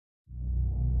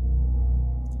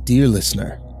Dear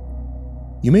listener,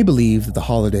 you may believe that the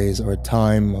holidays are a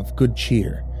time of good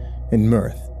cheer and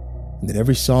mirth, and that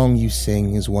every song you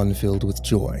sing is one filled with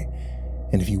joy.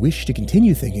 And if you wish to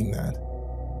continue thinking that,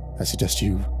 I suggest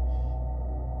you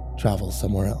travel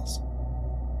somewhere else.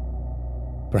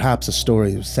 Perhaps a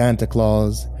story of Santa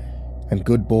Claus and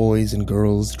good boys and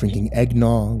girls drinking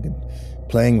eggnog and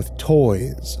playing with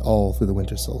toys all through the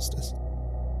winter solstice.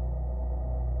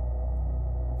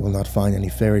 You will not find any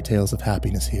fairy tales of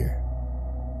happiness here.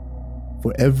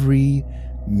 For every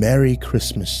Merry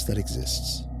Christmas that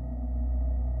exists,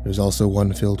 there's also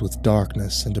one filled with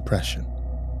darkness and depression.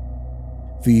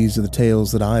 These are the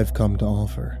tales that I've come to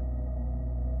offer.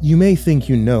 You may think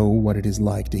you know what it is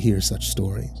like to hear such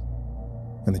stories,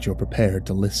 and that you're prepared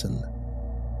to listen.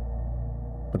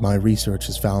 But my research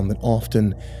has found that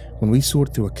often, when we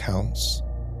sort through accounts,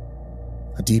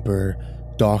 a deeper,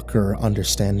 darker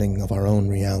understanding of our own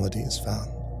reality is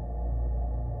found.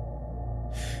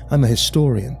 I'm a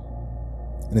historian,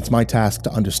 and it's my task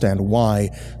to understand why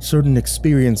certain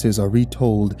experiences are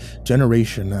retold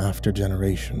generation after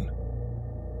generation.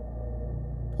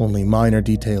 Only minor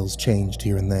details changed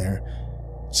here and there.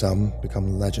 Some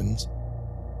become legends.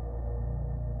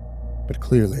 But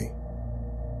clearly,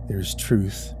 there is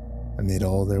truth amid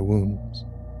all their wounds.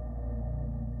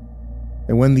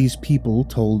 And when these people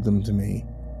told them to me,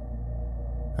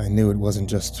 I knew it wasn't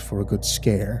just for a good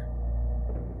scare.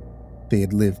 They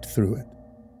had lived through it.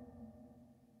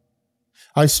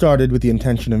 I started with the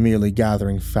intention of merely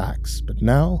gathering facts, but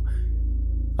now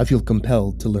I feel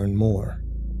compelled to learn more.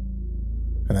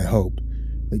 And I hope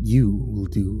that you will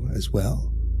do as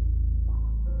well.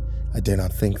 I dare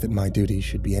not think that my duty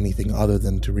should be anything other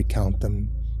than to recount them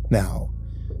now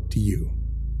to you.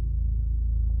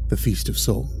 The Feast of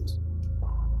Souls.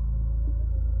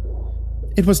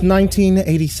 It was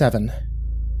 1987,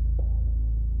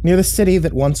 near the city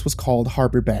that once was called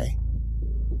Harbor Bay.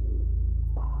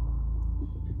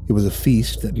 It was a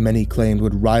feast that many claimed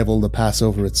would rival the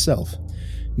Passover itself.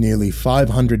 Nearly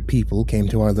 500 people came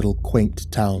to our little quaint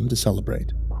town to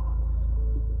celebrate.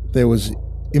 There was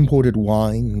imported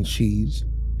wine and cheese,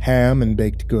 ham and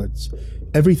baked goods,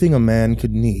 everything a man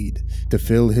could need to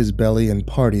fill his belly and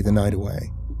party the night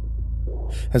away.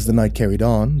 As the night carried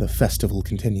on, the festival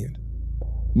continued.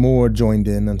 More joined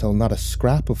in until not a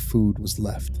scrap of food was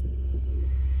left.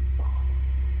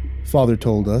 Father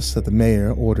told us that the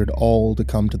mayor ordered all to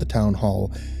come to the town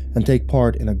hall and take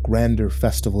part in a grander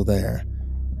festival there,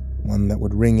 one that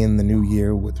would ring in the new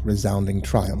year with resounding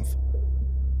triumph.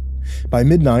 By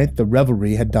midnight, the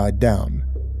revelry had died down,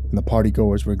 and the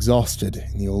partygoers were exhausted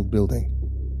in the old building.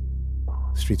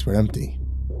 The streets were empty,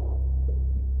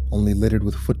 only littered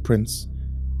with footprints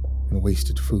and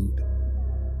wasted food.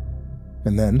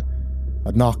 And then,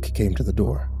 a knock came to the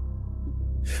door.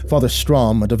 Father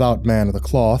Strom, a devout man of the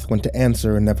cloth, went to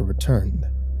answer and never returned.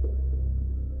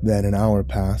 Then an hour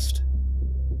passed,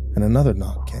 and another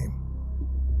knock came.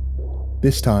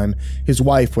 This time, his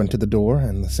wife went to the door,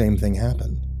 and the same thing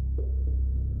happened.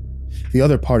 The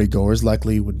other partygoers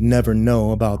likely would never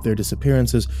know about their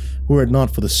disappearances were it not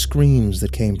for the screams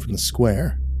that came from the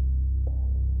square.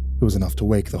 It was enough to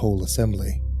wake the whole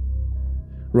assembly.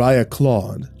 Raya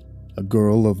Claude, a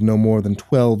girl of no more than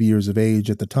 12 years of age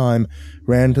at the time,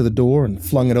 ran to the door and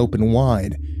flung it open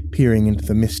wide, peering into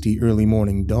the misty early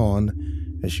morning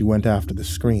dawn as she went after the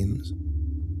screams.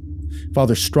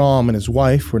 Father Strom and his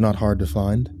wife were not hard to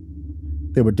find.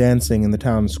 They were dancing in the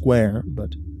town square,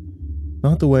 but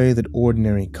not the way that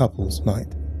ordinary couples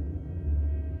might.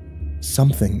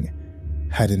 Something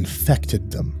had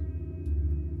infected them.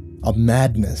 A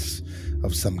madness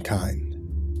of some kind.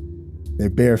 Their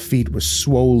bare feet were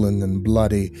swollen and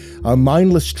bloody, a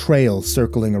mindless trail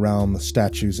circling around the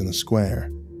statues in the square.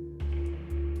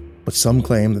 But some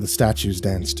claim that the statues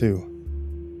danced too.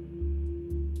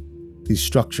 These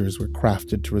structures were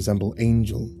crafted to resemble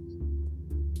angels,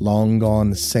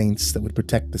 long-gone saints that would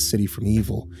protect the city from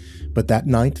evil, but that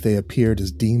night they appeared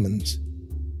as demons,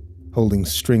 holding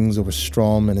strings over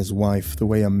Strom and his wife the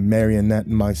way a marionette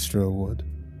maestro would.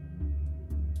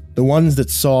 The ones that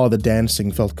saw the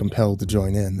dancing felt compelled to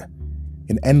join in.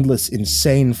 An endless,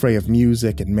 insane fray of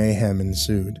music and mayhem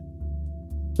ensued.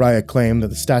 Raya claimed that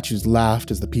the statues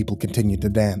laughed as the people continued to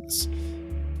dance.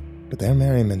 But their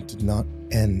merriment did not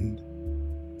end,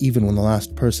 even when the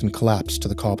last person collapsed to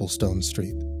the cobblestone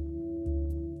street.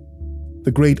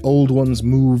 The great old ones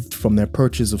moved from their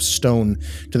perches of stone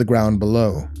to the ground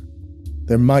below,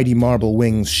 their mighty marble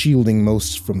wings shielding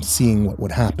most from seeing what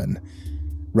would happen.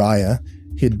 Raya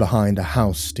hid behind a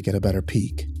house to get a better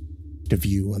peek, to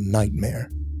view a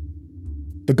nightmare.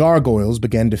 The gargoyles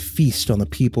began to feast on the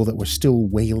people that were still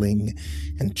wailing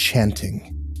and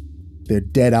chanting, their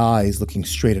dead eyes looking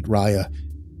straight at Raya,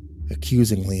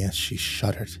 accusingly as she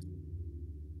shuddered.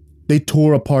 They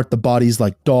tore apart the bodies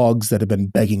like dogs that had been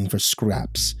begging for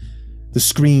scraps, the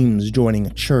screams joining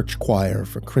a church choir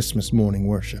for Christmas morning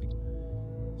worship.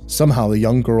 Somehow the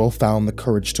young girl found the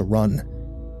courage to run.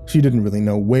 She didn't really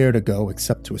know where to go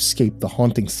except to escape the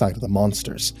haunting sight of the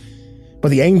monsters. But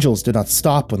the angels did not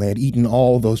stop when they had eaten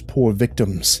all those poor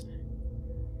victims.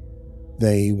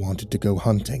 They wanted to go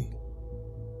hunting.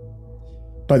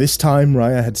 By this time,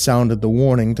 Raya had sounded the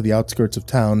warning to the outskirts of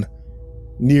town,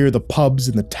 near the pubs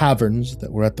and the taverns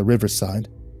that were at the riverside.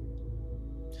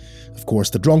 Of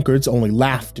course, the drunkards only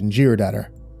laughed and jeered at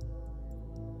her,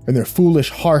 and their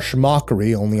foolish, harsh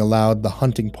mockery only allowed the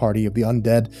hunting party of the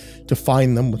undead to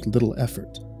find them with little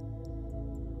effort.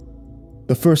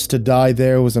 The first to die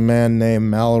there was a man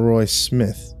named Malroy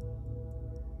Smith.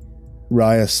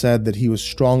 Raya said that he was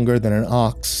stronger than an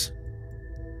ox,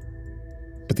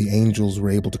 but the angels were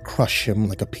able to crush him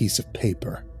like a piece of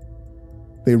paper.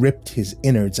 They ripped his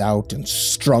innards out and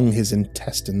strung his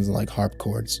intestines like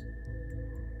harpcords.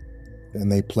 Then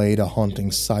they played a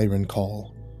haunting siren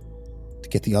call to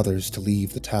get the others to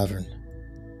leave the tavern.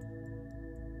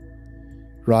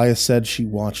 Raya said she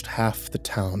watched half the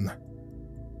town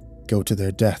go to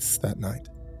their deaths that night.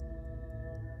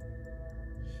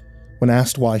 When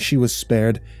asked why she was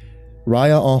spared,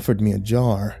 Raya offered me a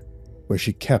jar where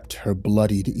she kept her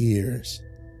bloodied ears.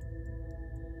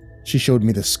 She showed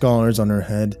me the scars on her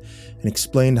head and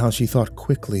explained how she thought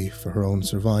quickly for her own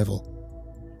survival.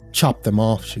 Chop them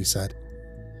off, she said.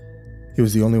 It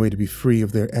was the only way to be free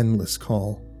of their endless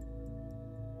call.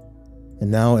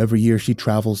 And now every year she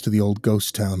travels to the old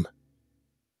ghost town,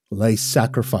 lay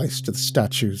sacrifice to the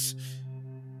statues,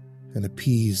 and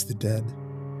appease the dead,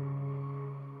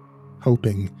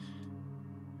 hoping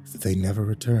that they never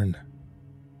return.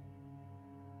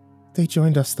 They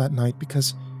joined us that night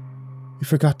because we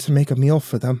forgot to make a meal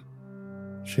for them,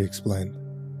 she explained.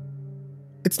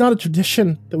 It's not a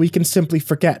tradition that we can simply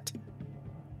forget,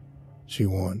 she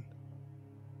warned.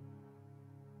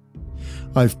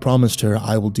 I've promised her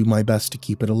I will do my best to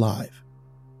keep it alive.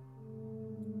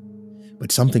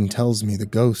 But something tells me the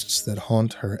ghosts that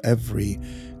haunt her every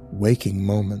waking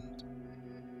moment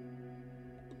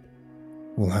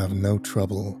will have no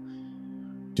trouble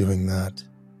doing that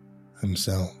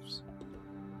themselves.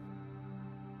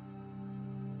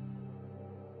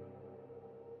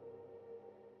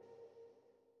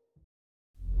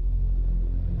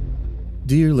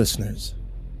 Dear listeners,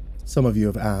 some of you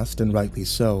have asked, and rightly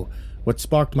so, what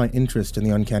sparked my interest in the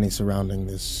uncanny surrounding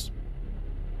this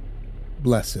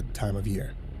blessed time of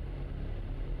year.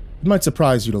 It might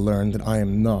surprise you to learn that I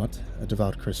am not a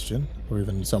devout Christian, or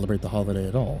even celebrate the holiday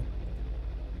at all.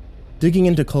 Digging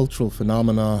into cultural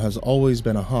phenomena has always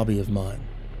been a hobby of mine,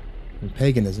 and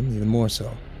paganism even more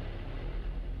so.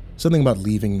 Something about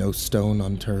leaving no stone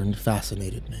unturned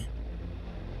fascinated me.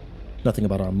 Nothing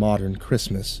about our modern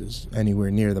Christmas is anywhere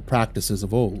near the practices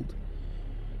of old,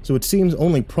 so it seems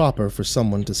only proper for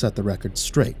someone to set the record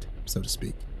straight, so to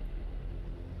speak.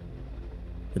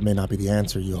 It may not be the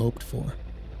answer you hoped for,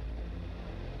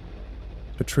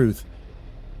 but truth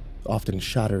often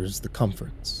shatters the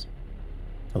comforts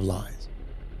of lies.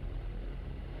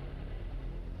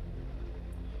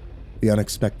 The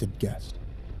unexpected guest.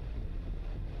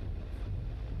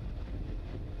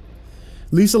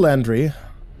 Lisa Landry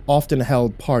often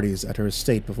held parties at her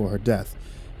estate before her death,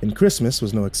 and Christmas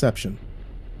was no exception.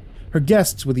 Her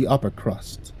guests were the upper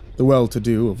crust, the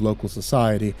well-to-do of local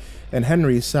society, and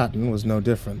Henry Satin was no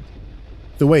different.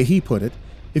 The way he put it,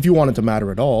 if you wanted to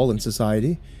matter at all in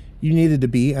society, you needed to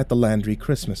be at the Landry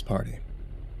Christmas party.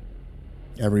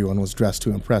 Everyone was dressed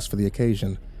to impress for the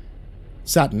occasion.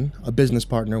 Satin, a business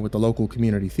partner with the local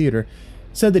community theater,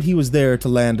 said that he was there to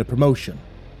land a promotion.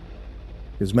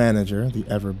 His manager, the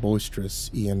ever-boisterous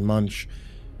Ian Munch,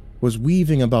 was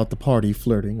weaving about the party,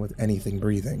 flirting with anything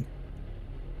breathing.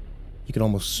 You could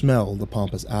almost smell the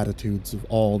pompous attitudes of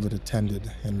all that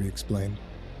attended, Henry explained.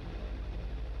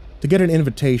 To get an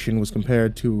invitation was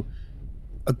compared to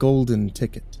a golden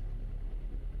ticket.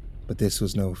 But this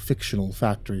was no fictional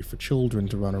factory for children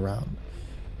to run around.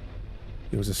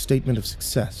 It was a statement of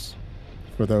success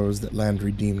for those that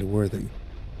Landry deemed worthy.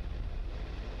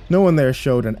 No one there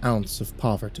showed an ounce of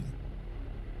poverty.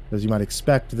 As you might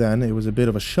expect then, it was a bit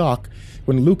of a shock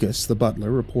when Lucas, the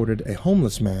butler, reported a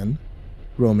homeless man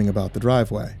roaming about the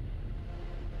driveway.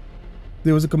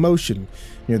 There was a commotion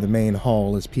near the main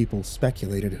hall as people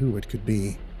speculated who it could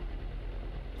be.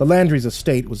 The Landry's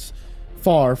estate was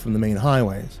far from the main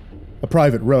highways, a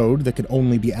private road that could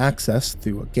only be accessed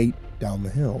through a gate down the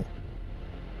hill.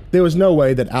 There was no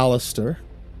way that Alistair,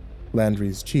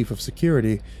 Landry's chief of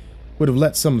security, would have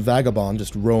let some vagabond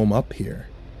just roam up here.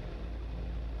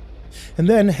 And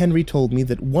then Henry told me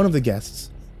that one of the guests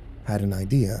had an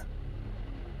idea.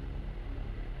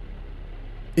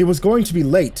 It was going to be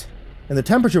late, and the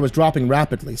temperature was dropping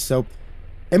rapidly, so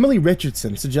Emily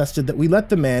Richardson suggested that we let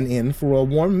the man in for a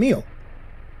warm meal.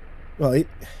 Well, it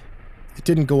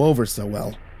didn't go over so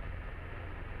well.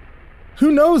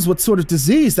 Who knows what sort of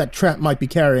disease that tramp might be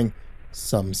carrying,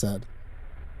 some said.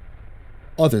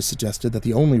 Others suggested that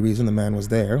the only reason the man was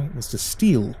there was to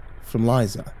steal from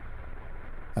Liza.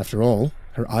 After all,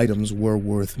 her items were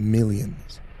worth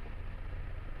millions.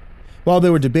 While they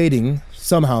were debating,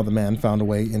 somehow the man found a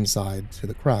way inside to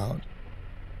the crowd.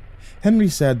 Henry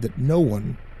said that no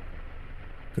one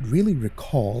could really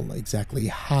recall exactly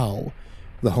how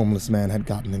the homeless man had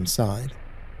gotten inside,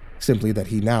 simply that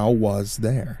he now was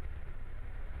there.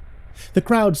 The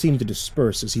crowd seemed to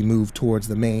disperse as he moved towards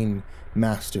the main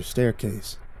master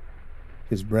staircase,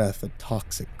 his breath a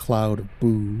toxic cloud of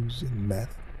booze and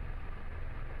meth.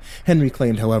 Henry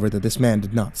claimed, however, that this man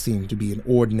did not seem to be an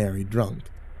ordinary drunk.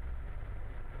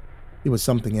 It was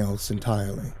something else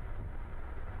entirely.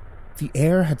 The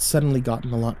air had suddenly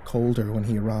gotten a lot colder when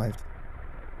he arrived,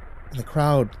 and the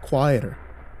crowd quieter.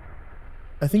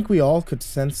 I think we all could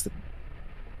sense that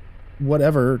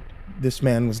whatever this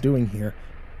man was doing here,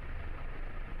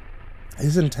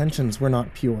 his intentions were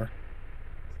not pure.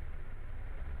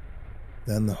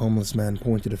 Then the homeless man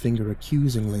pointed a finger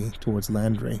accusingly towards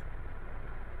Landry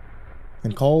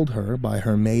and called her by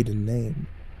her maiden name.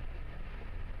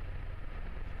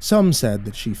 Some said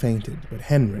that she fainted, but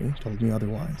Henry told me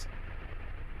otherwise.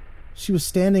 She was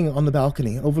standing on the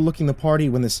balcony overlooking the party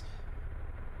when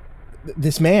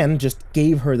this man just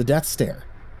gave her the death stare.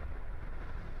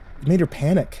 It made her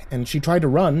panic, and she tried to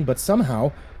run, but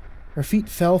somehow her feet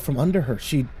fell from under her.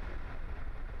 She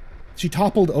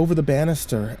toppled over the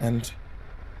banister, and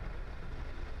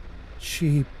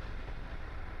she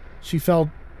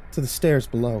fell to the stairs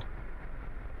below.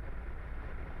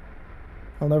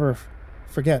 I'll never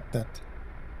forget that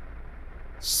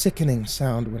sickening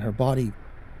sound when her body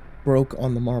broke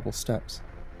on the marble steps.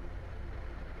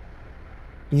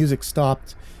 Music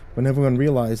stopped when everyone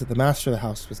realized that the master of the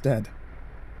house was dead.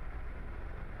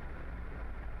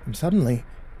 And suddenly,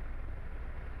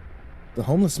 the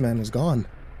homeless man was gone.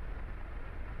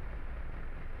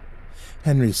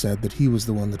 Henry said that he was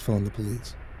the one that phoned the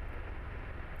police.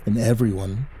 And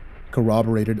everyone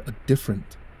corroborated a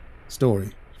different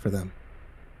story for them.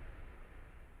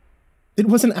 It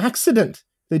was an accident,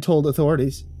 they told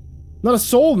authorities. Not a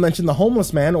soul mentioned the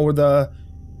homeless man or the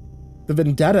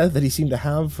vendetta that he seemed to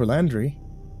have for Landry.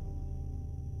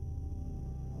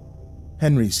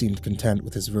 Henry seemed content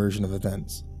with his version of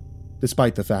events,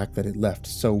 despite the fact that it left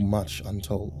so much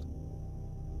untold.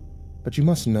 But you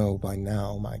must know by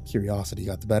now my curiosity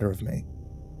got the better of me,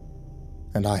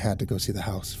 and I had to go see the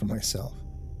house for myself.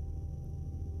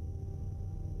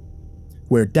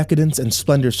 Where decadence and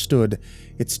splendor stood,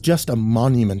 it's just a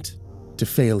monument to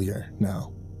failure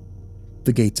now.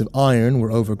 The gates of iron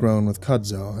were overgrown with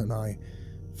kudzu, and I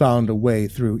found a way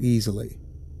through easily.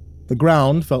 The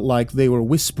ground felt like they were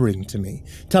whispering to me,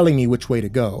 telling me which way to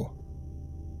go.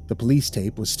 The police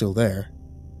tape was still there,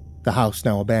 the house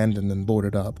now abandoned and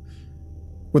boarded up.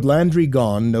 With Landry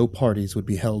gone, no parties would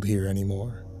be held here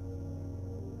anymore.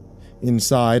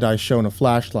 Inside, I shone a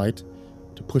flashlight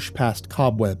to push past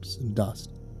cobwebs and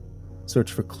dust,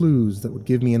 search for clues that would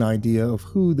give me an idea of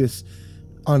who this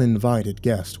uninvited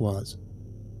guest was.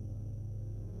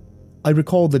 I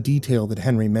recalled the detail that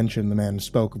Henry mentioned the man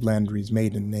spoke of Landry's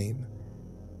maiden name.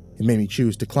 It made me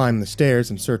choose to climb the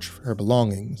stairs and search for her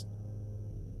belongings.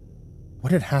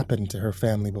 What had happened to her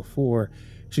family before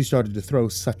she started to throw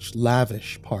such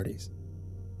lavish parties?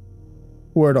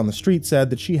 Word on the street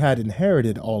said that she had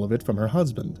inherited all of it from her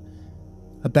husband,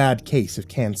 a bad case of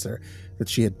cancer that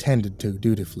she had tended to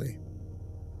dutifully.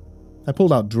 I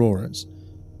pulled out drawers,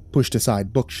 pushed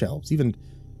aside bookshelves, even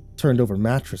turned over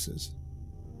mattresses.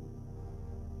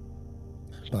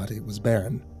 But it was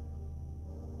barren.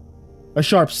 A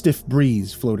sharp, stiff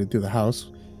breeze floated through the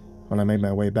house when I made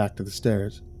my way back to the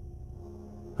stairs.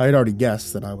 I had already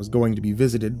guessed that I was going to be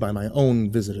visited by my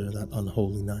own visitor that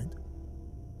unholy night.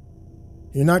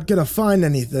 "You're not gonna find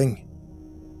anything.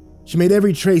 She made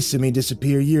every trace of me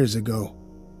disappear years ago,"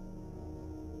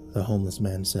 the homeless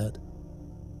man said.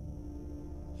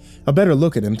 A better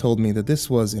look at him told me that this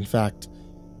was, in fact,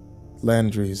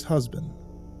 Landry's husband.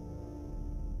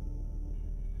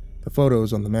 The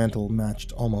photos on the mantel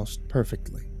matched almost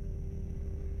perfectly.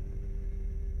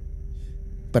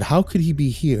 But how could he be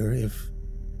here if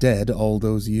dead all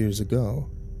those years ago?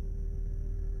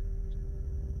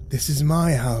 "This is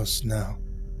my house now,"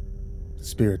 the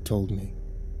spirit told me.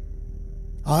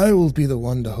 "I will be the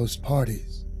one to host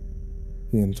parties,"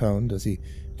 he intoned as he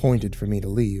pointed for me to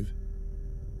leave.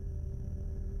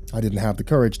 I didn't have the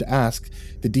courage to ask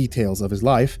the details of his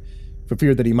life, for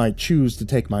fear that he might choose to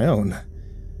take my own.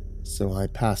 So I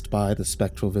passed by the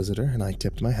spectral visitor and I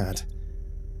tipped my hat,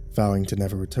 vowing to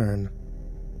never return.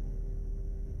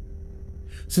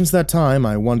 Since that time,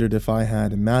 I wondered if I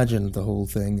had imagined the whole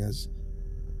thing as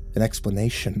an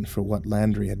explanation for what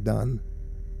Landry had done.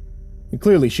 And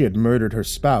clearly she had murdered her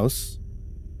spouse,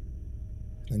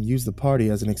 and used the party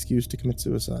as an excuse to commit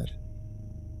suicide.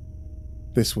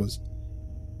 This was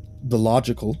the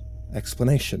logical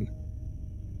explanation.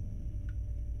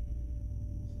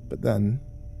 But then,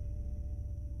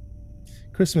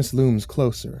 Christmas looms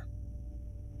closer,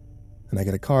 and I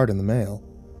get a card in the mail.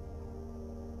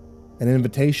 An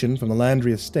invitation from the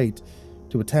Landry estate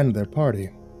to attend their party.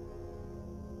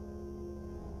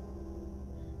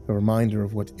 A reminder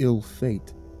of what ill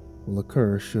fate will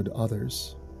occur should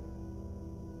others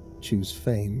choose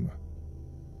fame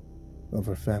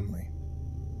over family.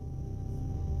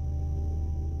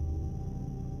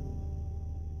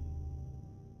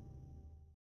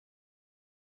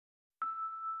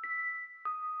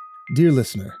 Dear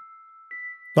listener,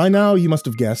 by now you must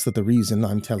have guessed that the reason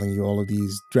I'm telling you all of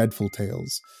these dreadful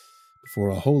tales before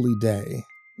a holy day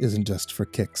isn't just for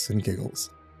kicks and giggles.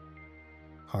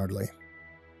 Hardly.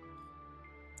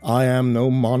 I am no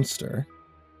monster.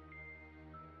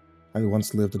 I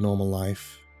once lived a normal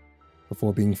life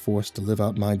before being forced to live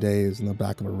out my days in the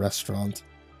back of a restaurant,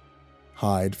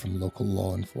 hide from local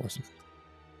law enforcement.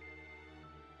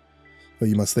 Though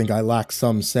you must think I lack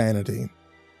some sanity,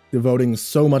 devoting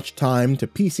so much time to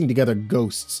piecing together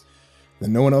ghosts that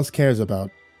no one else cares about.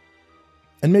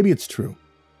 And maybe it's true.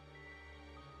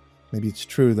 Maybe it's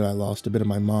true that I lost a bit of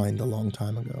my mind a long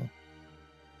time ago.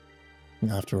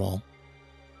 After all,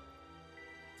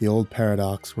 the old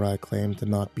paradox where I claimed to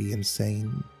not be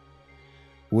insane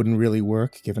wouldn't really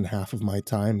work given half of my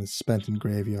time is spent in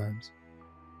graveyards.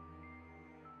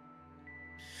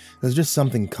 There's just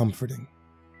something comforting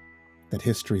that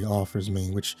history offers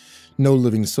me, which no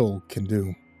living soul can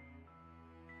do.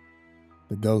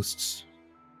 The ghosts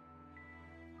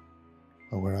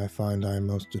are where I find I am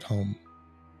most at home.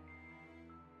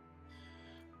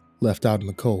 Left out in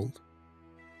the cold.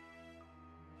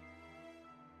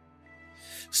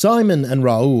 Simon and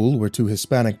Raul were two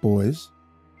Hispanic boys,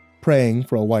 praying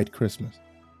for a white Christmas.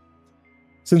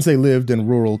 Since they lived in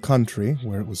rural country,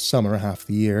 where it was summer half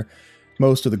the year,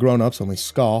 most of the grown-ups only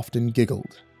scoffed and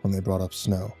giggled when they brought up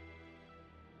snow.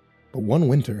 But one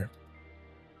winter,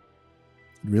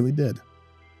 it really did.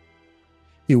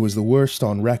 It was the worst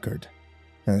on record,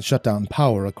 and it shut down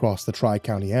power across the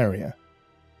Tri-County area.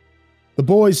 The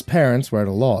boys' parents were at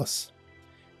a loss.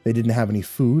 They didn't have any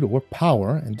food or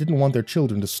power and didn't want their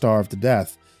children to starve to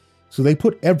death, so they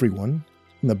put everyone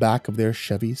in the back of their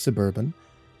Chevy Suburban,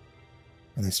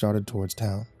 and they started towards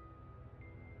town.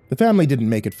 The family didn't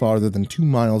make it farther than 2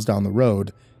 miles down the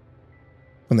road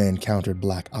when they encountered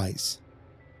black ice.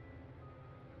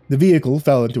 The vehicle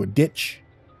fell into a ditch,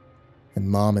 and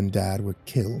Mom and Dad were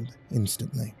killed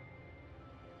instantly.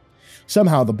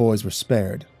 Somehow the boys were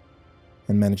spared,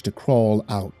 and managed to crawl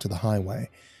out to the highway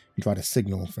and try to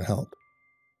signal for help.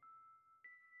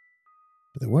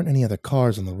 But there weren't any other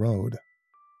cars on the road,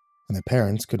 and their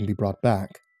parents couldn't be brought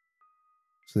back,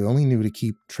 so they only knew to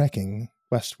keep trekking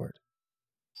westward.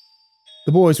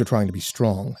 The boys were trying to be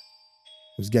strong.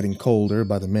 It was getting colder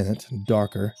by the minute and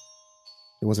darker.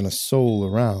 There wasn't a soul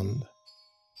around.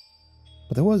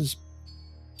 But there was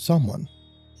someone,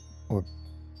 or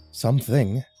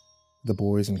something, the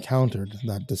boys encountered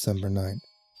that December night.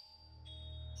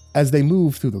 As they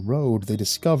moved through the road, they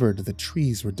discovered the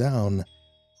trees were down,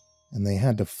 and they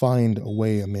had to find a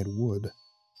way amid wood.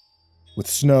 With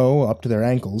snow up to their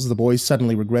ankles, the boys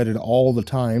suddenly regretted all the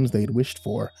times they had wished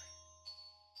for.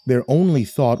 Their only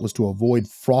thought was to avoid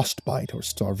frostbite or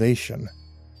starvation.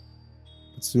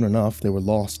 But soon enough, they were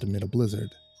lost amid a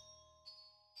blizzard.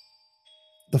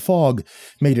 The fog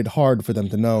made it hard for them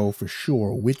to know for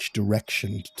sure which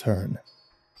direction to turn.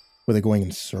 Were they going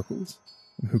in circles?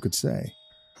 Who could say?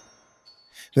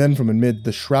 Then, from amid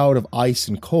the shroud of ice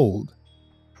and cold,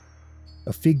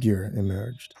 a figure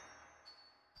emerged.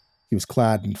 He was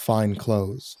clad in fine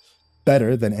clothes,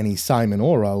 better than any Simon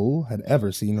or Raul had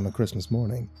ever seen on a Christmas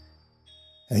morning.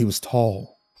 And he was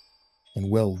tall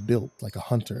and well-built like a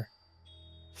hunter.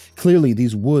 Clearly,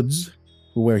 these woods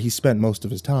were where he spent most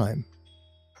of his time.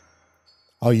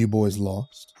 "Are you boys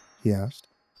lost?" he asked.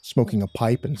 smoking a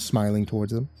pipe and smiling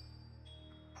towards them.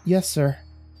 "Yes, sir,"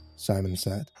 Simon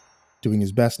said, doing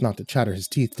his best not to chatter his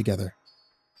teeth together.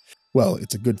 "Well,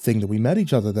 it's a good thing that we met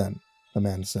each other then," the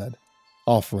man said,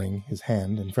 offering his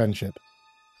hand in friendship.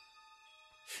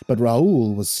 But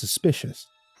Raoul was suspicious.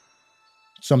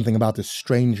 Something about this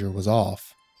stranger was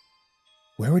off.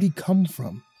 Where had he come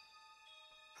from?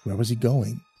 Where was he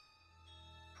going?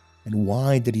 And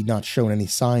why did he not show any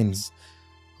signs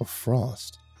of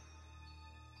frost?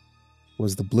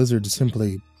 Was the blizzard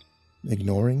simply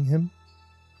ignoring him?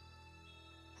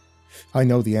 I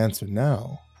know the answer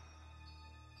now,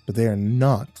 but they are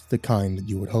not the kind that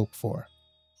you would hope for.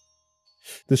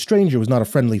 The stranger was not a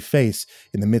friendly face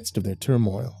in the midst of their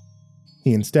turmoil.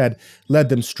 He instead led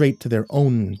them straight to their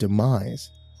own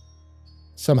demise.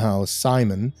 Somehow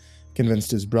Simon convinced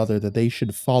his brother that they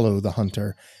should follow the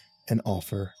hunter and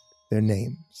offer their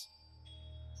names.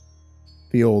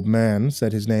 The old man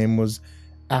said his name was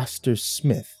Astor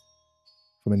Smith,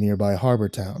 from a nearby harbor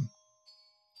town,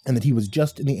 and that he was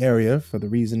just in the area for the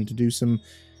reason to do some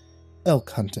elk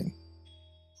hunting.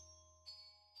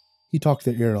 He talked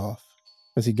their ear off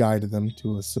as he guided them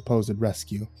to a supposed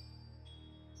rescue.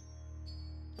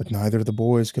 But neither of the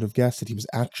boys could have guessed that he was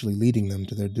actually leading them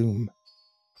to their doom.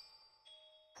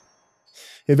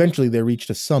 Eventually they reached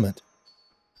a summit,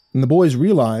 and the boys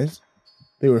realized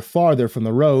they were farther from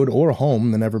the road or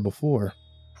home than ever before.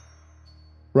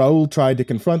 Raoul tried to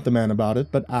confront the man about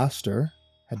it, but Astor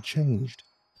had changed.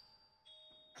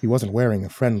 He wasn't wearing a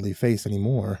friendly face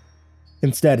anymore.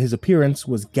 Instead, his appearance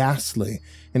was ghastly,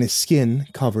 and his skin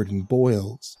covered in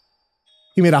boils.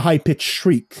 He made a high-pitched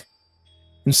shriek,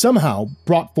 and somehow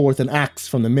brought forth an axe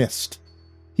from the mist.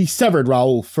 He severed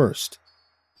Raoul first,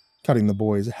 cutting the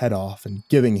boy's head off and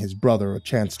giving his brother a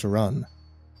chance to run.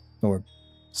 Or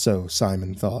so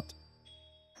Simon thought.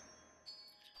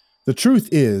 The truth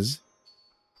is,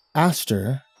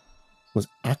 Astor was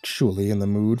actually in the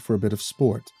mood for a bit of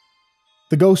sport.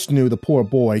 The ghost knew the poor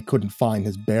boy couldn't find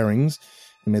his bearings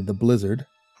amid the blizzard,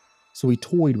 so he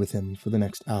toyed with him for the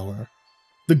next hour.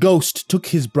 The ghost took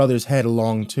his brother's head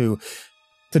along too,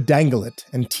 to dangle it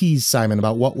and tease Simon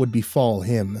about what would befall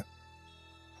him.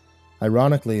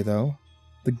 Ironically, though,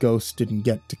 the ghost didn't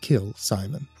get to kill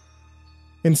Simon.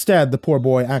 Instead, the poor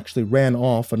boy actually ran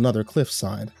off another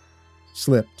cliffside,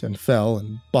 slipped and fell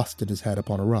and busted his head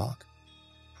upon a rock.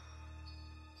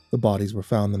 The bodies were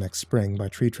found the next spring by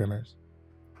tree trimmers,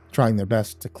 trying their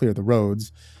best to clear the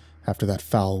roads after that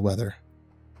foul weather.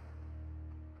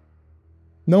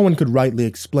 No one could rightly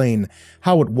explain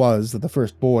how it was that the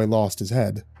first boy lost his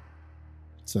head,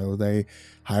 so they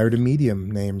hired a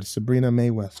medium named Sabrina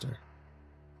Maywester.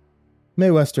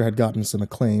 Maywester had gotten some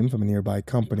acclaim from a nearby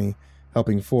company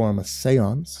helping form a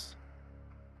seance,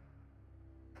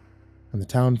 and the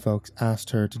town folks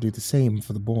asked her to do the same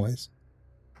for the boys.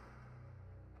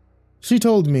 She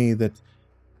told me that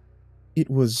it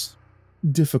was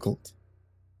difficult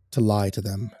to lie to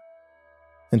them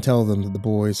and tell them that the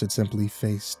boys had simply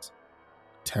faced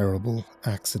terrible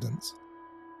accidents.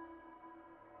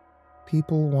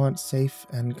 People want safe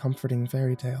and comforting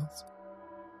fairy tales.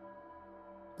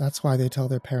 That's why they tell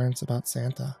their parents about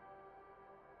Santa.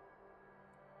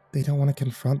 They don't want to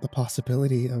confront the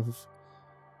possibility of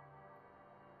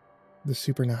the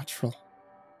supernatural.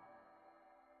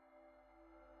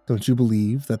 Don't you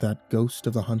believe that that ghost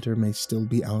of the hunter may still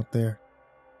be out there,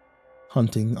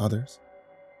 hunting others?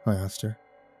 I asked her.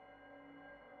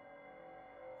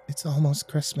 It's almost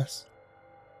Christmas,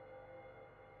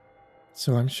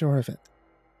 so I'm sure of it.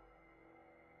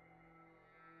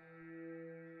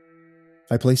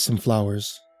 I placed some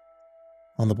flowers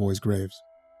on the boys' graves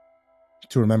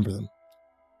to remember them.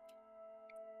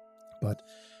 But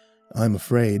I'm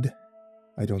afraid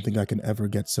I don't think I can ever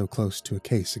get so close to a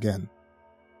case again.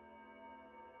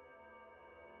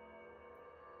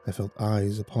 I felt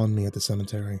eyes upon me at the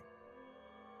cemetery,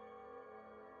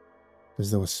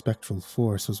 as though a spectral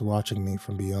force was watching me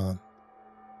from beyond.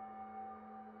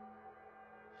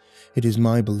 It is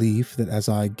my belief that as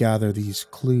I gather these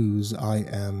clues, I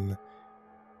am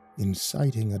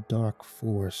inciting a dark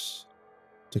force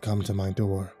to come to my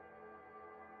door.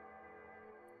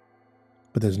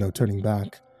 But there's no turning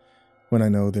back when I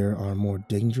know there are more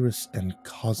dangerous and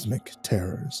cosmic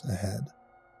terrors ahead.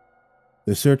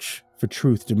 The search for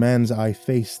truth demands I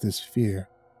face this fear.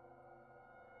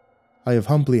 I have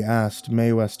humbly asked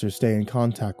Maywester stay in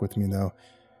contact with me, though.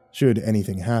 Should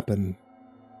anything happen,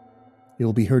 it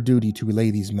will be her duty to relay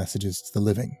these messages to the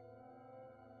living.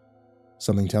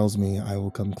 Something tells me I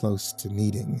will come close to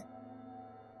needing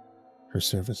her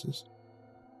services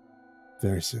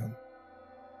very soon.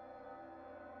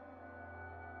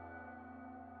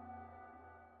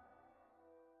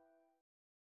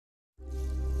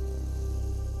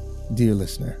 Dear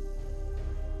listener,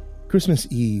 Christmas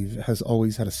Eve has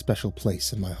always had a special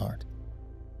place in my heart.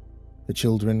 The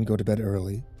children go to bed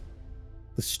early.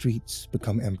 The streets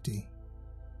become empty.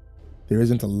 There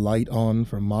isn't a light on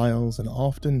for miles, and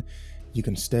often you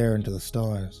can stare into the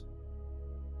stars.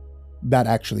 That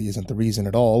actually isn't the reason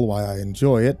at all why I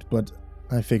enjoy it, but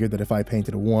I figured that if I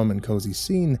painted a warm and cozy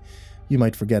scene, you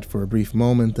might forget for a brief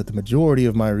moment that the majority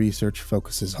of my research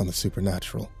focuses on the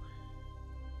supernatural.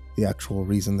 The actual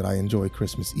reason that I enjoy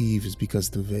Christmas Eve is because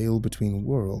the veil between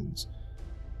worlds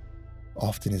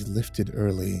often is lifted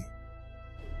early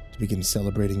to begin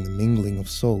celebrating the mingling of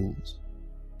souls.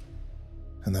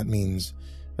 And that means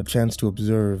a chance to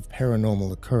observe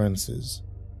paranormal occurrences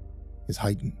is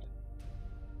heightened.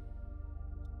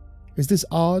 Is this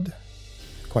odd?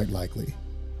 Quite likely.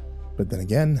 But then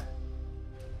again,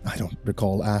 I don't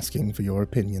recall asking for your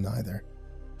opinion either.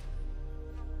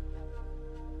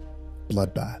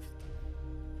 Bloodbath.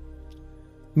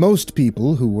 Most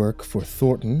people who work for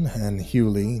Thornton and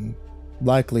Hewley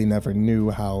likely never knew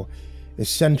how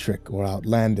eccentric or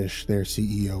outlandish their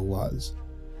CEO was.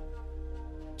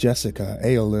 Jessica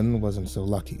Aolin wasn't so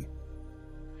lucky.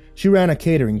 She ran a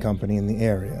catering company in the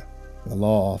area. The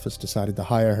law office decided to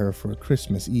hire her for a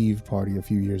Christmas Eve party a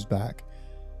few years back.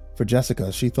 For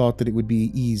Jessica, she thought that it would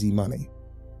be easy money.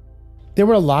 There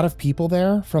were a lot of people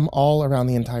there from all around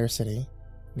the entire city.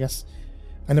 I guess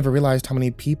I never realized how many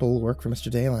people work for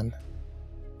Mr. Dalen.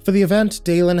 For the event,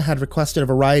 Dalen had requested a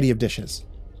variety of dishes.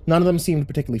 None of them seemed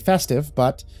particularly festive,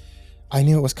 but I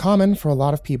knew it was common for a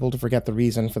lot of people to forget the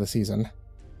reason for the season.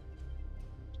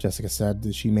 Jessica said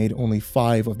that she made only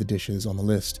 5 of the dishes on the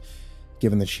list,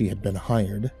 given that she had been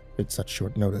hired at such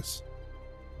short notice.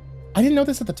 I didn't know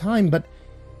this at the time, but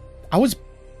I was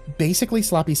basically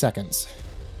sloppy seconds.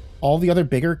 All the other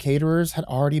bigger caterers had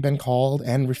already been called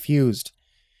and refused.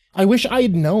 I wish I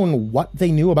had known what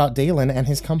they knew about Dalen and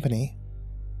his company.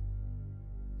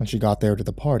 When she got there to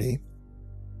the party,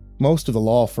 most of the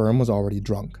law firm was already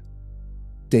drunk.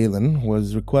 Dalen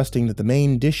was requesting that the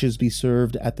main dishes be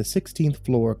served at the 16th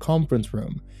floor conference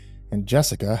room, and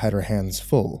Jessica had her hands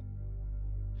full.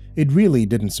 It really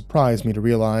didn't surprise me to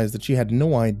realize that she had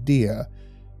no idea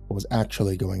what was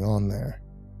actually going on there.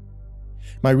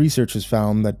 My research has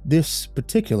found that this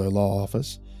particular law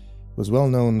office was well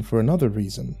known for another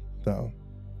reason, though.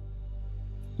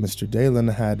 Mr. Dalen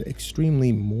had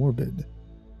extremely morbid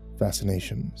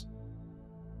fascinations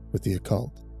with the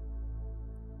occult.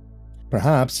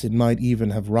 Perhaps it might even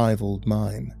have rivaled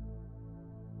mine.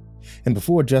 And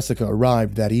before Jessica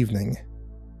arrived that evening,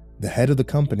 the head of the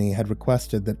company had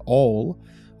requested that all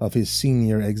of his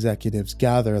senior executives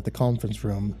gather at the conference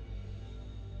room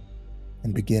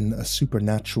and begin a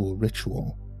supernatural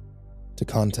ritual to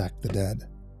contact the dead.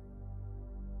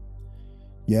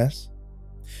 Yes,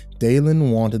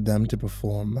 Dalen wanted them to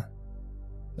perform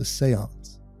a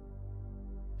seance.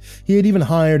 He had even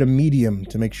hired a medium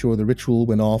to make sure the ritual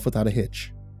went off without a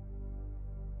hitch.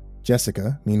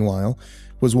 Jessica, meanwhile,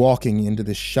 was walking into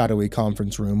this shadowy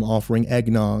conference room offering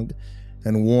eggnog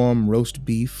and warm roast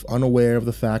beef, unaware of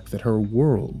the fact that her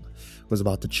world was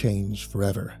about to change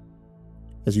forever.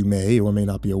 As you may or may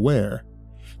not be aware,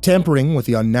 tampering with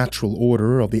the unnatural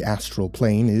order of the astral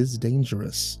plane is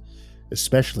dangerous,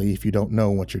 especially if you don't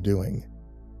know what you're doing.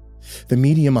 The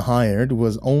medium hired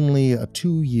was only a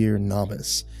 2-year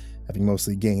novice, having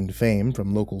mostly gained fame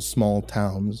from local small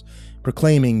towns,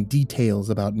 proclaiming details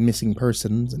about missing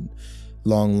persons and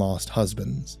long-lost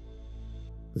husbands.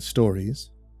 The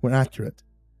stories were accurate.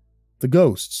 The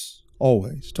ghosts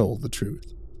always told the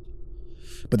truth.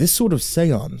 But this sort of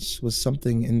seance was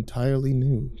something entirely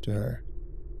new to her,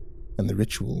 and the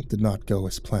ritual did not go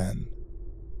as planned.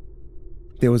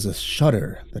 There was a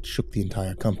shudder that shook the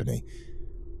entire company.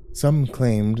 Some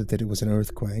claimed that it was an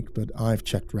earthquake, but I've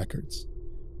checked records.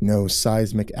 No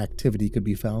seismic activity could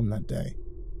be found that day.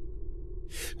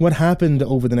 What happened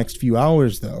over the next few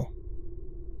hours, though?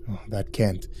 That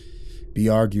can't be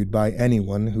argued by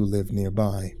anyone who lived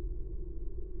nearby.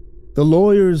 The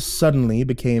lawyers suddenly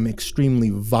became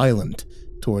extremely violent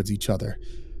towards each other.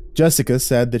 Jessica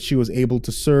said that she was able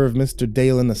to serve Mr.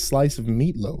 Dalen a slice of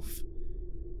meatloaf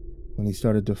when he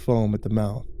started to foam at the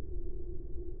mouth.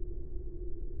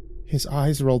 His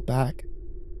eyes rolled back,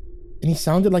 and he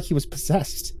sounded like he was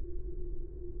possessed.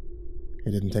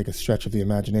 It didn't take a stretch of the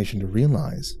imagination to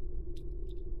realize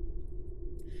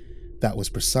that was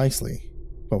precisely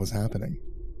what was happening.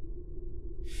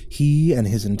 He and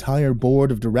his entire board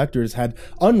of directors had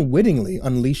unwittingly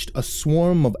unleashed a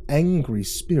swarm of angry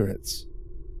spirits.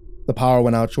 The power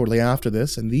went out shortly after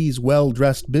this, and these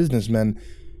well-dressed businessmen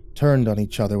turned on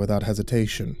each other without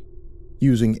hesitation.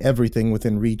 using everything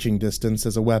within reaching distance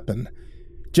as a weapon.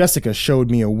 Jessica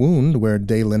showed me a wound where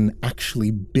Dalen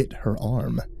actually bit her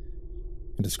arm,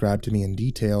 and described to me in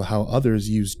detail how others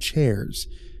used chairs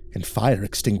and fire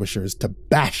extinguishers to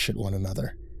bash at one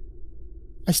another.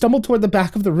 I stumbled toward the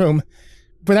back of the room,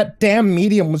 where that damn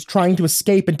medium was trying to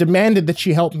escape and demanded that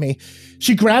she help me.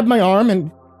 She grabbed my arm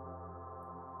and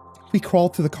we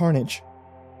crawled through the carnage.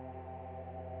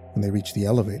 When they reached the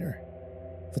elevator,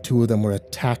 the two of them were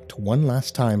attacked one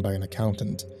last time by an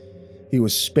accountant. He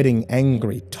was spitting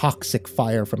angry, toxic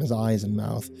fire from his eyes and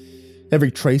mouth,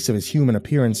 every trace of his human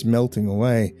appearance melting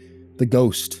away. The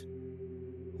ghost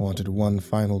wanted one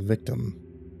final victim.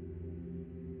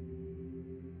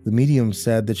 The medium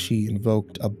said that she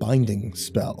invoked a binding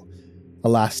spell, a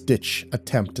last-ditch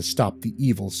attempt to stop the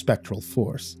evil spectral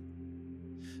force.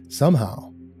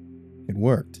 Somehow, it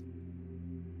worked.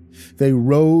 They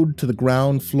rode to the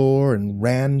ground floor and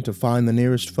ran to find the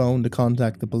nearest phone to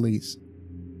contact the police.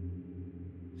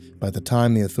 By the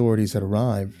time the authorities had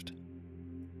arrived,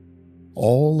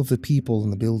 all of the people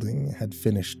in the building had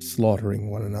finished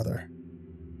slaughtering one another.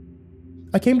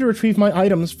 I came to retrieve my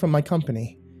items from my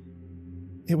company.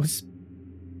 It was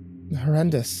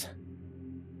horrendous.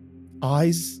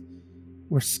 Eyes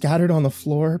were scattered on the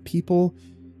floor, people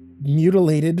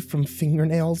mutilated from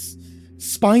fingernails,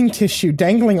 spine tissue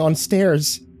dangling on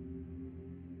stairs.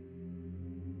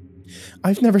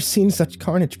 I've never seen such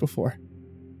carnage before.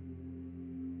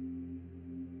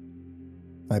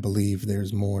 I believe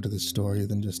there's more to this story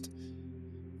than just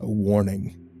a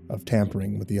warning of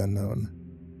tampering with the unknown.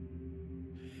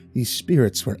 These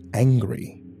spirits were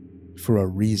angry for a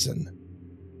reason.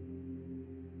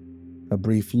 A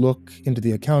brief look into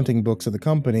the accounting books of the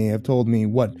company have told me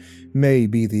what may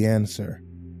be the answer.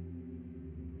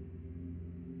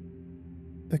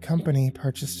 The company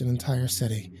purchased an entire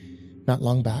city not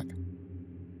long back.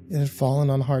 It had fallen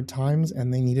on hard times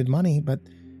and they needed money, but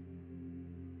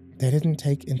they didn't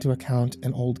take into account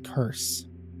an old curse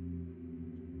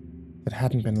that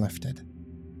hadn't been lifted.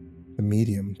 The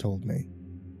medium told me.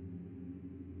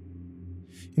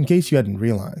 In case you hadn't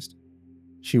realized,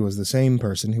 she was the same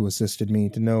person who assisted me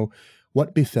to know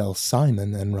what befell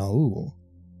Simon and Raoul.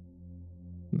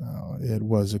 Now, it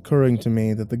was occurring to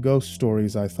me that the ghost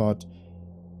stories I thought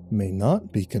may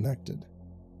not be connected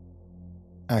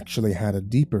actually had a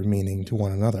deeper meaning to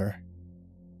one another.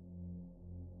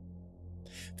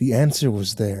 The answer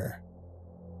was there,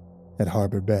 at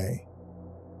Harbor Bay.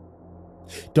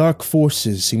 Dark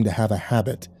forces seem to have a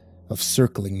habit of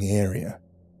circling the area.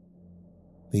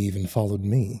 They even followed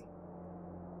me,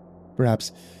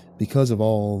 perhaps because of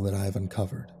all that I've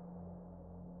uncovered.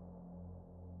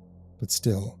 But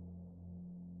still,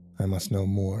 I must know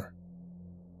more.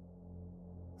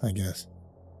 I guess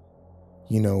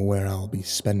you know where I'll be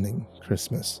spending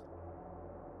Christmas.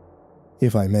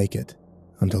 If I make it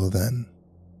until then,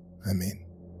 I mean.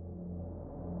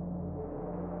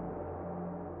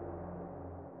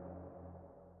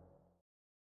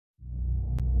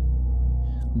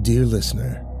 Dear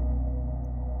listener,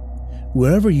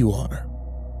 wherever you are,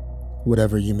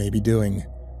 whatever you may be doing,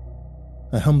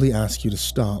 I humbly ask you to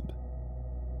stop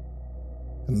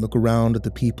and look around at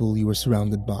the people you are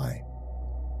surrounded by.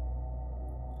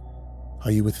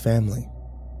 Are you with family,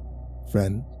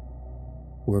 friends,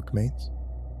 workmates,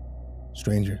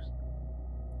 strangers?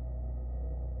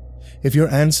 If your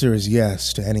answer is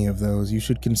yes to any of those, you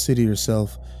should consider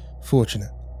yourself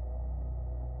fortunate.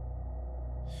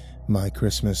 My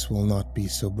Christmas will not be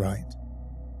so bright.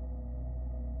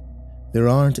 There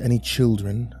aren't any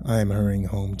children I am hurrying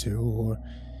home to, or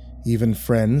even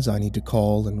friends I need to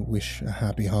call and wish a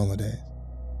happy holiday.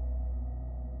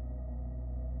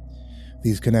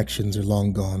 These connections are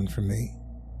long gone from me.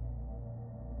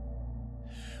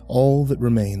 All that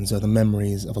remains are the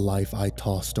memories of a life I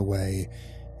tossed away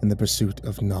in the pursuit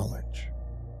of knowledge.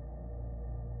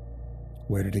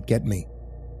 Where did it get me?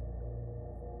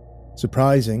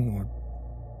 Surprising,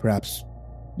 or perhaps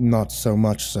not so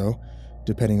much so,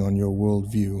 depending on your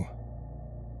worldview.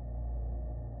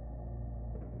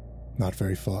 Not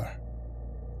very far.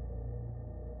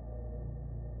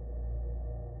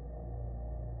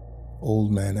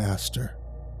 Old Man Astor.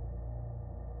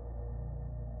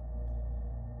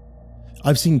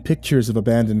 I've seen pictures of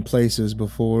abandoned places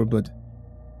before, but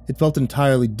it felt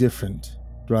entirely different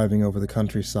driving over the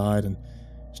countryside and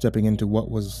stepping into what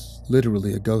was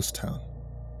literally a ghost town.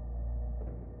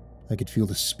 I could feel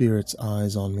the spirit's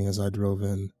eyes on me as I drove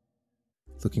in,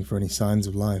 looking for any signs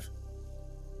of life.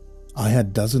 I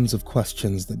had dozens of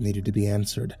questions that needed to be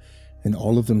answered, and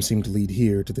all of them seemed to lead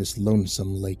here to this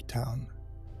lonesome lake town.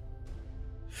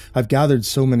 I've gathered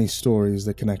so many stories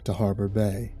that connect to Harbor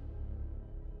Bay.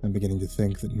 I'm beginning to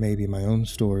think that maybe my own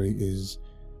story is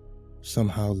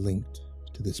somehow linked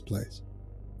to this place.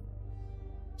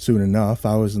 Soon enough,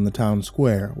 I was in the town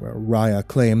square, where Raya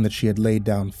claimed that she had laid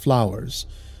down flowers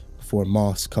before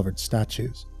moss-covered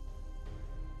statues.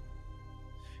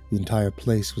 The entire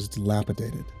place was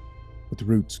dilapidated, with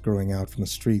roots growing out from the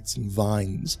streets and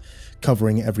vines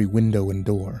covering every window and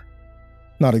door.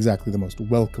 Not exactly the most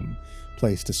welcome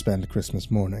place to spend Christmas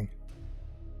morning.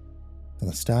 And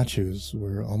the statues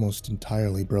were almost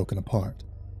entirely broken apart,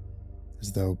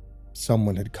 as though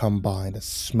someone had come by to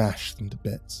smash them to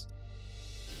bits.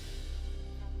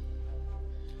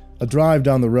 A drive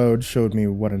down the road showed me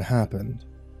what had happened.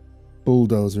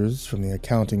 Bulldozers from the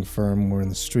accounting firm were in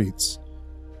the streets,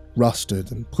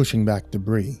 rusted and pushing back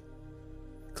debris.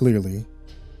 Clearly,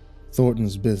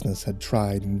 Thornton's business had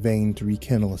tried in vain to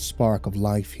rekindle a spark of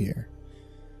life here,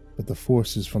 but the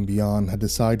forces from beyond had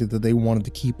decided that they wanted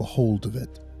to keep a hold of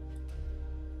it.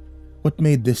 What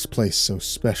made this place so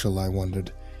special, I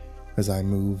wondered, as I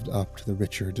moved up to the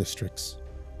richer districts.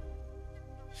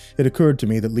 It occurred to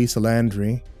me that Lisa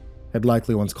Landry had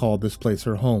likely once called this place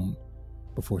her home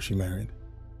before she married.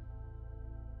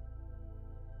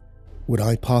 Would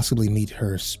I possibly meet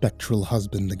her spectral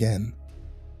husband again?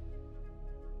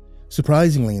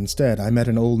 Surprisingly, instead, I met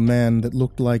an old man that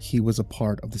looked like he was a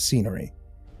part of the scenery.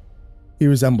 He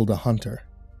resembled a hunter,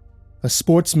 a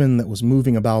sportsman that was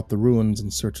moving about the ruins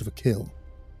in search of a kill.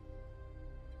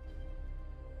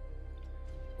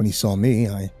 When he saw me,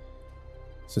 I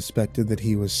suspected that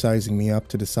he was sizing me up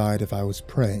to decide if I was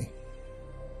prey.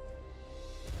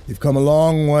 "You've come a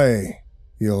long way,"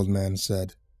 the old man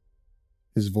said.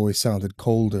 His voice sounded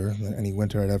colder than any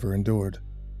winter I'd ever endured.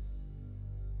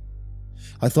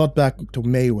 I thought back to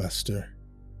Maywester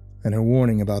and her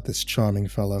warning about this charming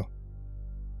fellow.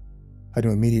 I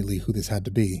knew immediately who this had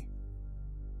to be.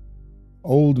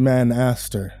 "Old man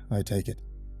Astor, I take it?"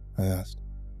 I asked.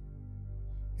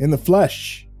 "In the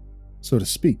flesh, so to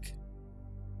speak.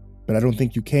 But I don't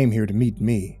think you came here to meet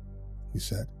me," he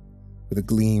said, with a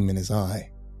gleam in his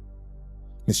eye.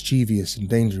 Mischievous and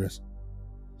dangerous.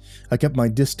 I kept my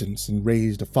distance and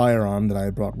raised a firearm that I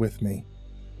had brought with me.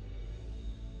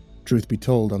 Truth be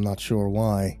told, I'm not sure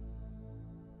why.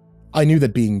 I knew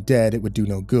that being dead it would do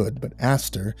no good, but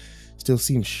Astor still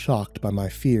seemed shocked by my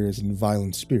fears and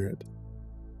violent spirit.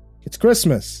 "It's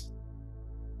Christmas.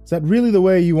 Is that really the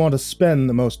way you want to spend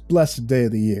the most blessed day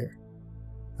of the year?"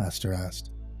 Astor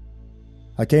asked.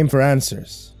 "I came for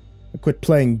answers. Quit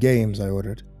playing games," I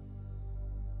ordered.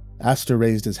 Astor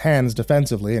raised his hands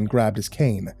defensively and grabbed his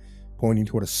cane, pointing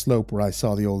toward a slope where I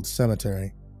saw the old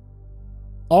cemetery.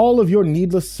 "All of your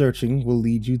needless searching will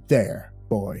lead you there,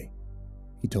 boy,"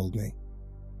 he told me.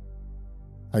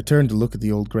 I turned to look at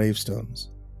the old gravestones,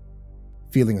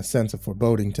 feeling a sense of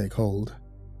foreboding take hold.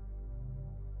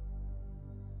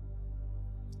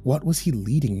 What was he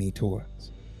leading me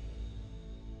towards?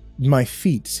 My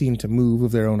feet seemed to move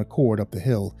of their own accord up the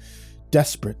hill,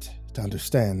 desperate to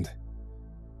understand.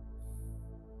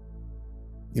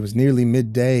 It was nearly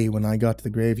midday when I got to the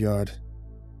graveyard,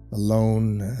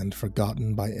 alone and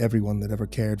forgotten by everyone that ever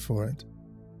cared for it.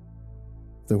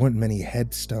 There weren't many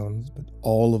headstones, but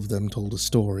all of them told a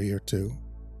story or two.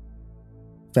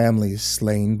 Families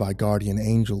slain by guardian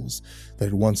angels that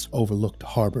had once overlooked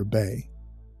Harbor Bay.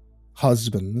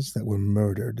 Husbands that were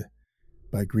murdered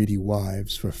by greedy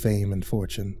wives for fame and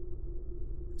fortune.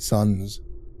 Sons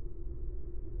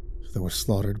that were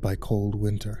slaughtered by cold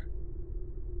winter.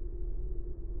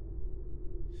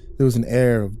 There was an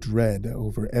air of dread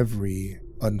over every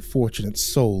unfortunate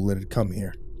soul that had come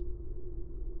here.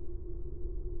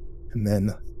 And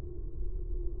then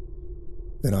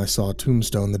I saw a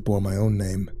tombstone that bore my own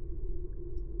name,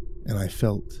 and I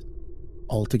felt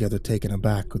altogether taken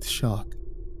aback with shock.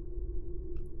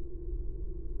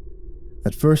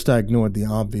 At first I ignored the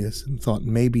obvious and thought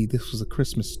maybe this was a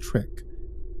Christmas trick,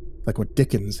 like what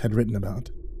Dickens had written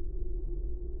about.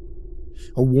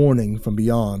 A warning from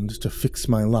beyond to fix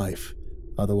my life,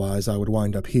 otherwise I would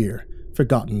wind up here,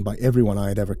 forgotten by everyone I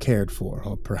had ever cared for,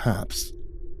 or perhaps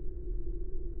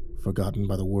forgotten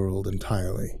by the world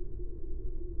entirely.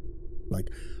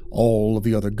 Like all of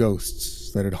the other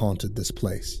ghosts that had haunted this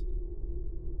place.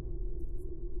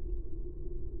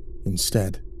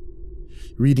 Instead,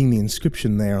 reading the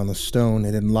inscription there on the stone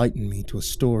had enlightened me to a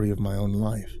story of my own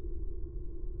life.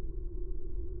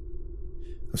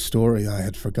 A story I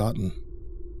had forgotten.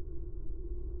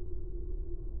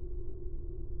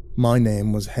 My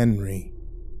name was Henry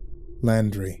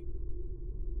Landry.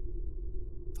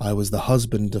 I was the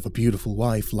husband of a beautiful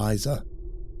wife, Liza,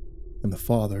 and the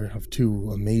father of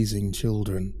two amazing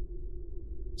children,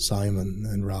 Simon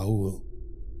and Raoul.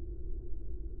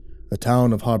 The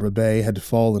town of Harbor Bay had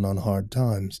fallen on hard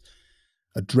times.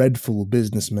 A dreadful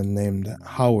businessman named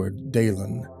Howard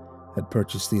Dalen had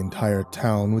purchased the entire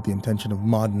town with the intention of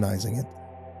modernizing it,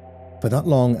 but not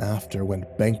long after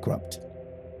went bankrupt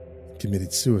and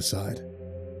committed suicide.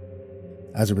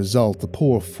 As a result, the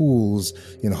poor fools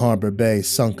in Harbor Bay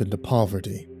sunk into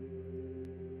poverty.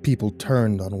 People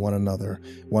turned on one another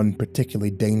one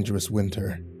particularly dangerous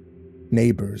winter.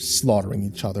 Neighbors slaughtering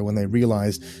each other when they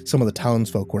realized some of the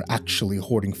townsfolk were actually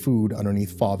hoarding food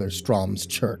underneath Father Strom's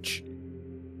church.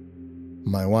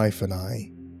 My wife and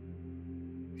I,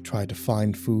 we tried to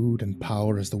find food and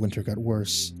power as the winter got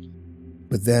worse,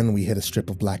 but then we hit a strip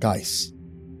of black ice.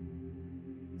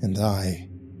 And I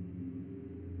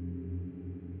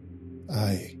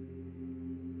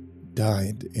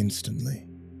died instantly.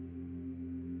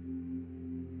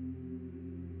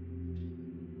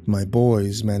 My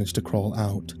boys managed to crawl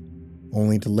out,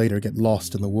 only to later get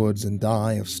lost in the woods and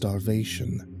die of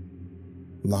starvation.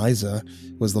 Liza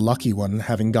was the lucky one,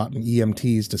 having gotten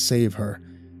EMTs to save her.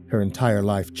 Her entire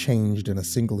life changed in a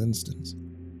single instance.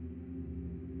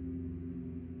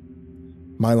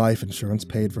 My life insurance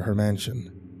paid for her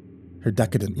mansion, her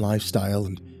decadent lifestyle,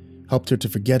 and helped her to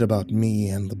forget about me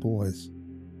and the boys.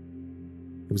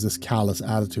 It was this callous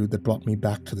attitude that brought me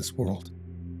back to this world,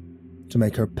 to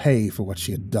make her pay for what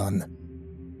she had done.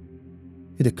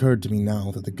 It occurred to me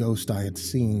now that the ghost I had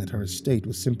seen at her estate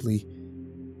was simply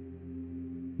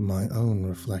my own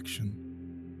reflection,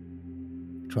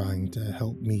 trying to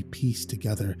help me piece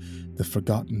together the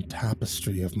forgotten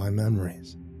tapestry of my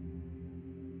memories.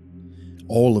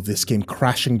 All of this came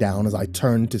crashing down as I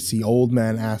turned to see Old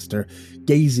Man Astor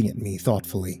gazing at me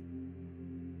thoughtfully.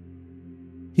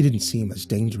 He didn't seem as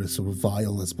dangerous or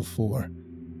vile as before.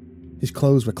 His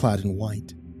clothes were clad in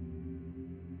white,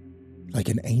 like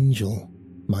an angel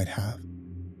might have.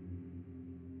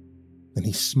 Then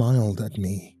he smiled at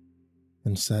me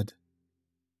and said,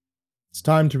 "It's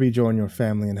time to rejoin your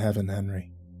family in heaven,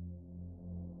 Henry."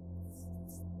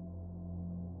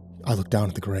 I looked down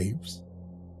at the graves,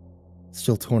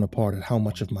 still torn apart at how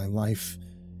much of my life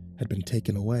had been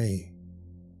taken away.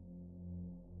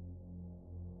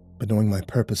 But knowing my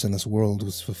purpose in this world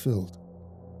was fulfilled,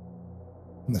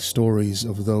 and the stories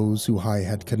of those who I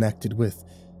had connected with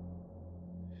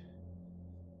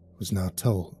was now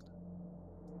told.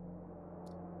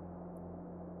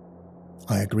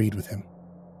 I agreed with him.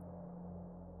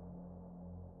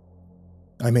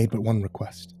 I made but one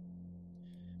request,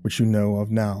 which you know of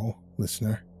now,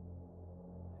 listener.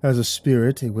 As a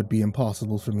spirit, it would be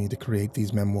impossible for me to create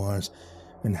these memoirs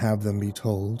and have them be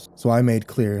told, so I made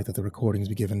clear that the recordings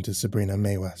be given to Sabrina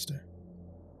Maywester.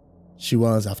 She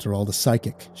was, after all, the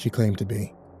psychic she claimed to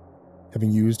be, having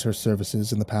used her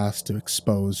services in the past to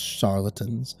expose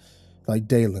charlatans like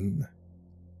Dalen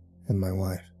and my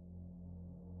wife.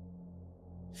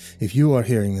 If you are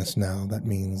hearing this now, that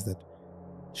means that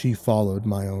she followed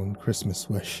my own Christmas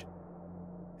wish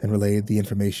and relayed the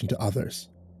information to others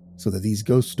so that these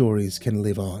ghost stories can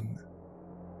live on.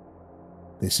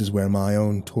 This is where my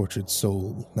own tortured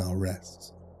soul now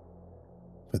rests.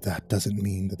 But that doesn't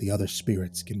mean that the other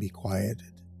spirits can be quieted,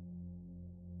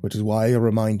 which is why I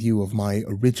remind you of my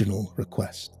original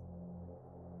request.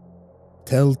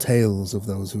 Tell tales of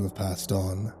those who have passed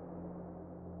on.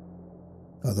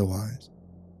 Otherwise,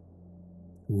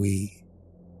 we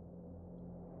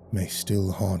may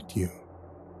still haunt you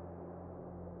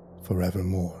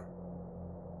forevermore.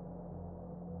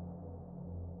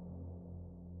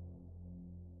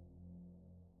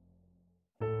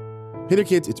 Hey there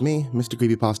kids, it's me,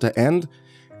 MrCreepyPasta, and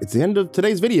it's the end of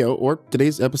today's video, or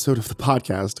today's episode of the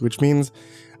podcast, which means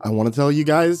I want to tell you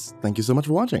guys thank you so much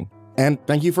for watching. And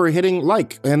thank you for hitting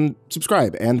like and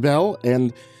subscribe and bell,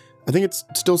 and I think it's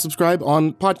still subscribe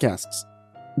on podcasts.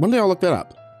 One day I'll look that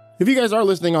up. If you guys are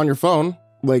listening on your phone,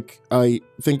 like I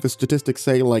think the statistics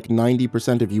say like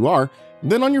 90% of you are,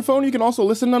 then on your phone you can also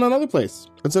listen on another place.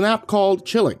 It's an app called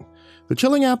Chilling. The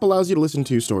Chilling app allows you to listen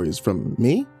to stories from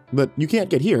me that you can't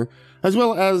get here, as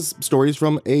well as stories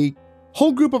from a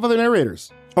whole group of other narrators.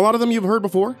 A lot of them you've heard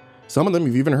before, some of them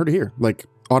you've even heard here, like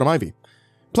Autumn Ivy.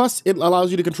 Plus, it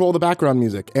allows you to control the background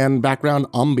music and background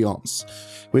ambiance,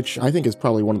 which I think is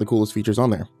probably one of the coolest features on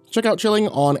there. Check out Chilling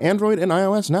on Android and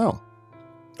iOS now.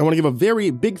 I want to give a very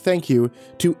big thank you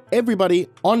to everybody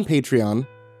on Patreon,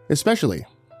 especially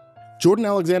Jordan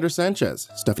Alexander Sanchez,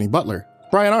 Stephanie Butler,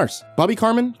 Brian Arce, Bobby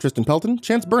Karman, Tristan Pelton,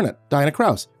 Chance Burnett, Diana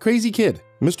Kraus, Crazy Kid,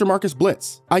 Mr. Marcus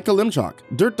Blitz, Ika Limchok,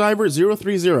 Dirt Diver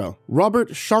 030, Robert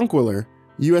Schonkwiller,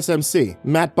 USMC,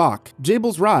 Matt Bach,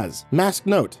 Jables Raz, Masked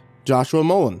Note, Joshua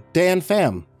Mullen, Dan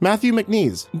Pham, Matthew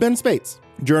McNeese, Ben Spates,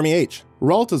 Jeremy H.,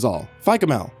 Raltizal,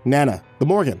 Fikamal, Nana, The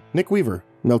Morgan, Nick Weaver,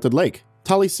 MeltedLake,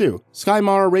 Tali Sue,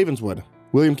 Skymara Ravenswood,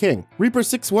 William King, Reaper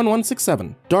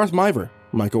 61167, Darth Miver,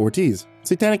 Micah Ortiz,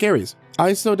 Satanic Aries,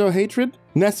 aisodoehtraed,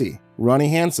 Nessie, Ronnie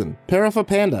Hansen, Parafa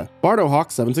Panda,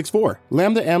 Bardohawk 764,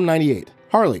 Lambda M98,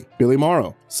 Harley, Billy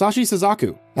Morrow, Sashi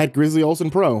Suzaku, at Grizzly Olsen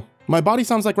Pro, My Body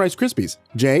Sounds Like Rice Krispies,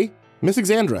 Jay, Miss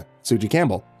Exandra, Suji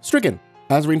Campbell, Stricken,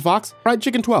 Azarine Fox, Fried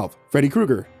Chicken 12, Freddy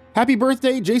Krueger, Happy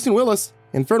Birthday Jason Willis,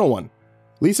 Infernal One,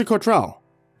 Lisa Cottrell,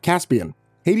 Caspian,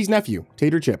 Hades' Nephew,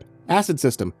 Tater Chip, Acid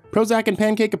System, Prozac and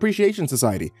Pancake Appreciation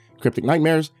Society, Cryptic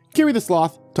Nightmares, Kiri the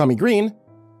Sloth, Tommy Green,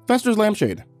 Fester's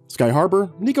Lampshade, Sky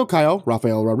Harbor, Nico Kyle,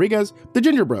 Rafael Rodriguez, The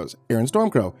Ginger Bros, Aaron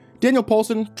Stormcrow, Daniel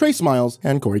Polson, Trey Smiles,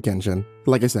 and Corey Kenshin.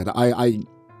 Like I said, I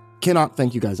cannot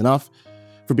thank you guys enough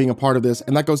for being a part of this,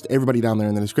 and that goes to everybody down there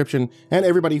in the description, and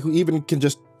everybody who even can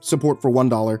just support for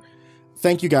 $1.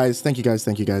 Thank you guys, thank you guys,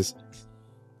 thank you guys.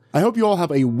 I hope you all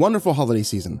have a wonderful holiday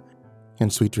season,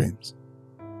 and sweet dreams.